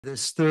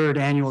This third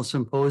annual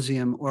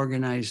symposium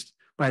organized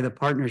by the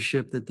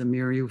partnership that the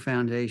Miriu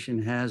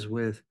Foundation has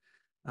with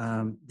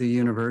the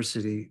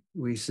university.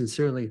 We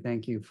sincerely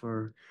thank you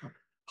for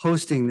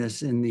hosting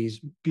this in these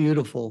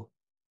beautiful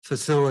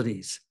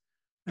facilities.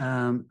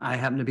 I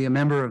happen to be a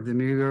member of the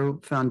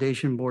Miriu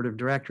Foundation Board of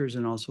Directors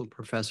and also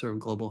professor of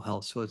global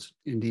health, so it's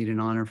indeed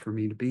an honor for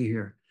me to be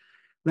here.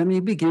 Let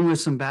me begin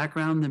with some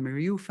background. The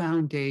Miriu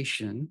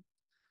Foundation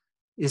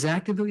is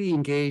actively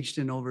engaged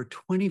in over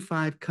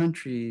 25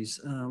 countries,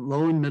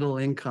 low and middle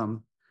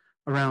income,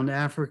 around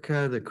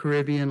Africa, the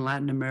Caribbean,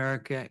 Latin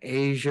America,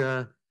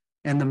 Asia,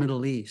 and the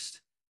Middle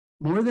East.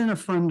 More than a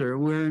funder,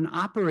 we're an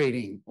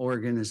operating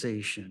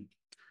organization,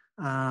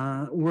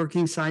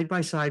 working side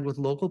by side with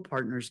local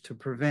partners to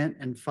prevent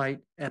and fight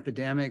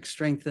epidemics,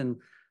 strengthen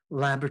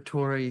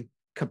laboratory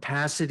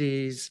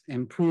capacities,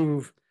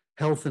 improve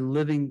health and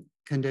living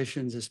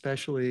conditions,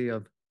 especially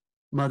of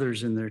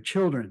mothers and their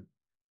children.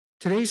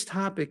 Today's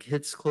topic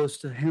hits close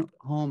to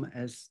home,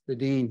 as the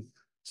Dean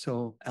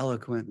so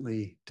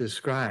eloquently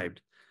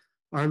described.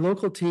 Our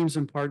local teams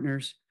and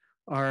partners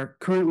are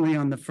currently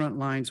on the front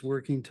lines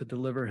working to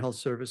deliver health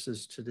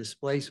services to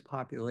displaced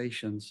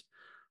populations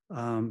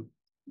around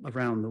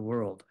the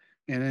world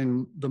and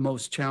in the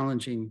most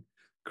challenging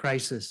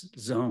crisis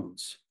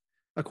zones.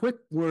 A quick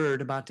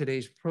word about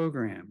today's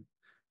program.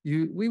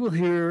 We will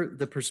hear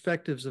the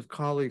perspectives of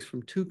colleagues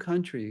from two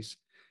countries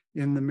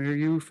in the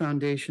Miriu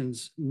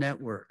Foundation's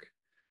network.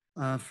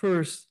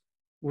 First,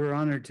 we're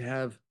honored to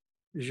have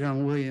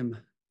Jean-William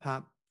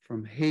Pap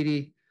from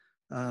Haiti,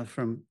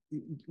 from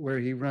where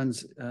he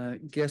runs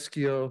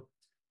Geskio,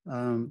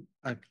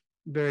 a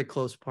very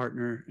close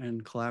partner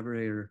and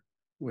collaborator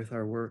with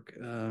our work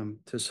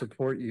to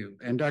support you.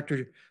 And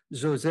Dr.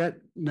 Josette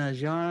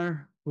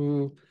Najjar,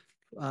 who,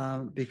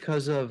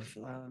 because of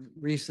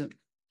recent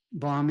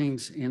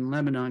bombings in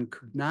Lebanon,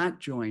 could not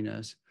join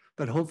us,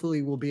 but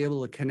hopefully we'll be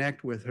able to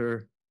connect with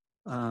her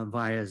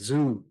via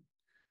Zoom.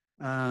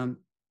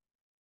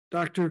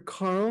 Dr.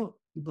 Carl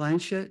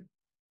Blanchett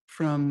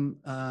from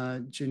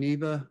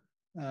Geneva,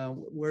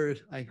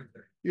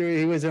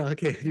 he was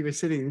okay. He was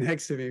sitting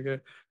next to me.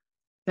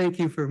 Thank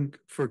you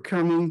for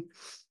coming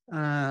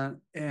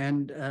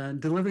and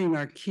delivering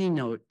our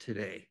keynote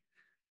today.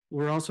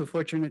 We're also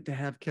fortunate to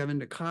have Kevin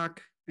DeCock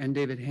and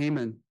David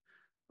Heyman,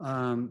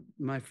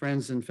 my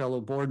friends and fellow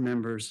board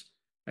members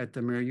at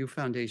the Miriu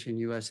Foundation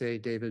USA,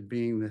 David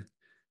being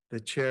the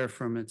chair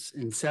from its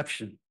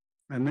inception.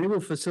 And they will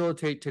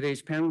facilitate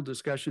today's panel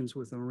discussions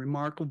with a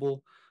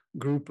remarkable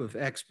group of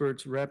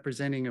experts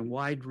representing a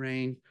wide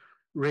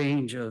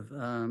range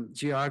of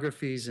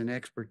geographies and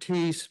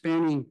expertise,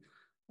 spanning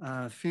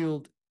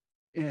field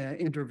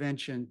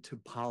intervention to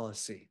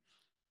policy.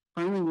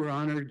 Finally, we're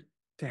honored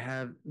to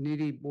have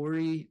Nidhi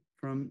Bori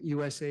from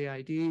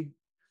USAID.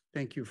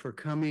 Thank you for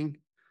coming.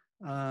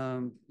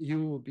 You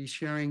will be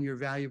sharing your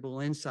valuable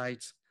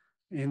insights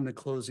in the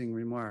closing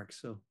remarks,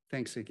 so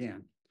thanks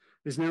again.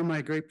 It is now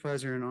my great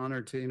pleasure and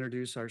honor to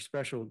introduce our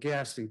special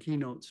guest and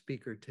keynote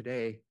speaker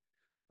today,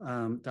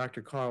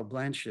 Dr. Carl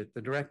Blanchett,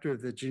 the director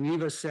of the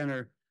Geneva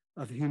Center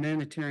of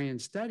Humanitarian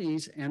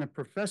Studies and a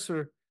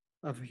professor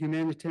of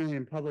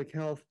humanitarian public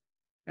health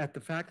at the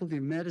Faculty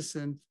of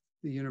Medicine,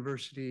 the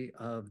University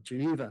of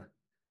Geneva.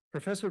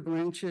 Professor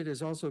Blanchett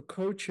is also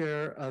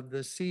co-chair of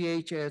the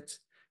CHH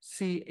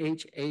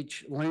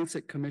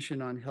Lancet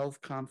Commission on Health,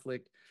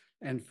 Conflict,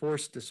 and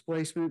Forced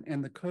Displacement,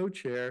 and the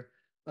co-chair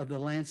of the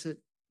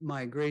Lancet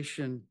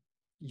Migration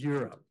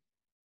Europe.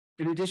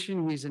 In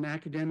addition, he's an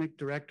academic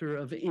director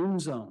of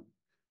InZone,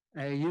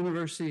 a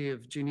University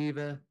of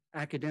Geneva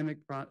academic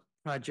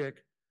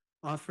project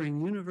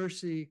offering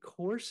university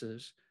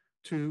courses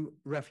to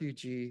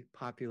refugee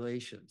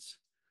populations.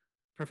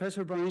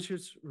 Professor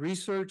Blanchett's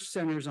research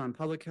centers on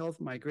public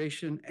health,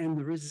 migration, and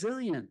the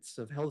resilience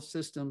of health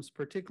systems,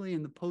 particularly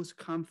in the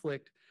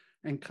post-conflict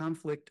and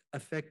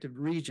conflict-affected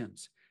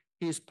regions.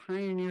 He has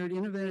pioneered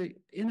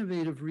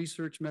innovative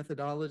research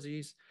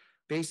methodologies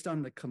based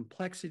on the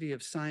complexity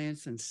of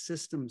science and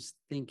systems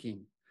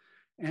thinking,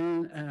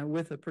 and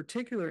with a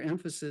particular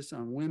emphasis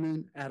on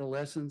women,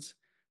 adolescents,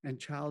 and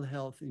child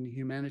health in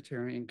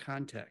humanitarian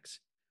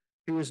contexts.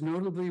 He was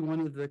notably one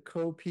of the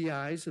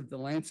co-PIs of the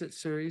Lancet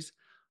series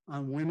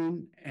on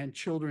women and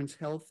children's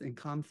health in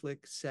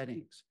conflict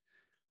settings.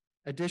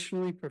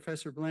 Additionally,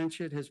 Professor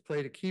Blanchett has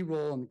played a key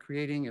role in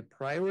creating a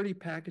priority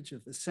package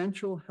of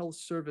essential health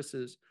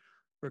services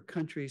for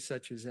countries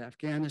such as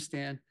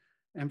Afghanistan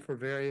and for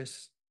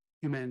various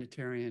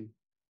humanitarian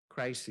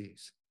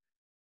crises.